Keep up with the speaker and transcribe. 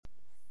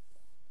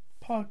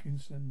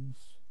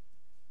Parkinson's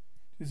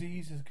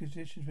disease is a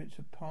condition which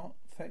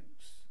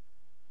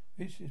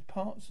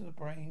parts of the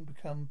brain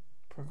become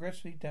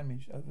progressively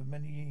damaged over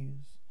many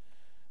years.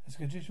 As the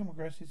condition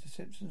progresses, the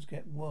symptoms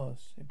get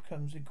worse. It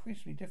becomes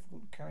increasingly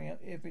difficult to carry out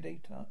everyday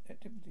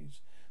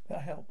activities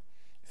without help.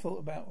 Thought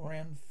about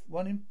around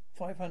 1 in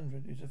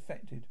 500 is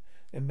affected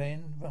in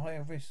men with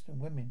higher risk than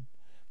women.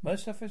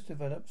 Most sufferers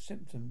develop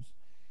symptoms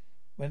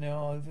when they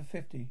are over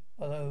 50,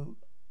 although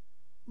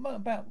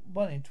about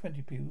 1 in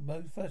 20 people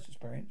most first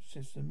experience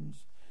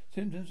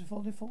symptoms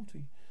before they're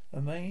 40.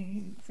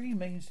 The three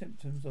main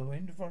symptoms are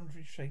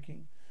involuntary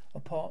shaking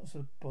of parts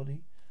of the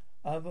body,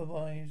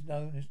 otherwise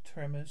known as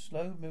tremors,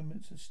 slow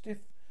movements of stiff,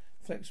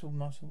 flexible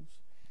muscles.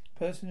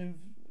 Person with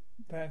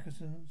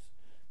Parkinson's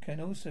can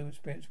also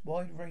experience a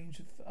wide range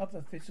of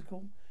other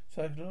physical,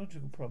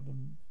 psychological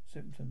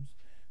symptoms,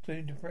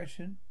 including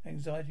depression,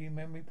 anxiety,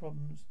 memory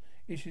problems,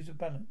 issues of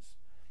balance.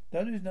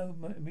 Though there is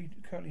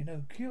currently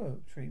no cure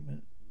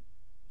treatments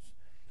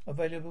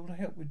available to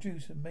help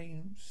reduce the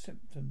main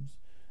symptoms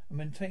and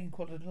maintain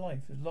quality of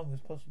life as long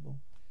as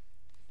possible.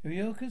 If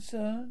you are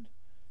concerned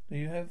that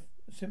you have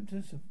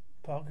symptoms of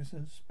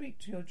Parkinson's, speak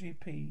to your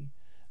GP,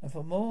 and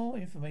for more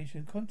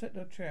information contact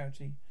our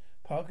charity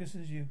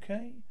Parkinson's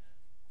UK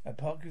at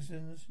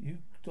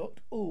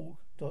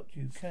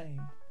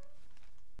parkinsonsu.org.uk.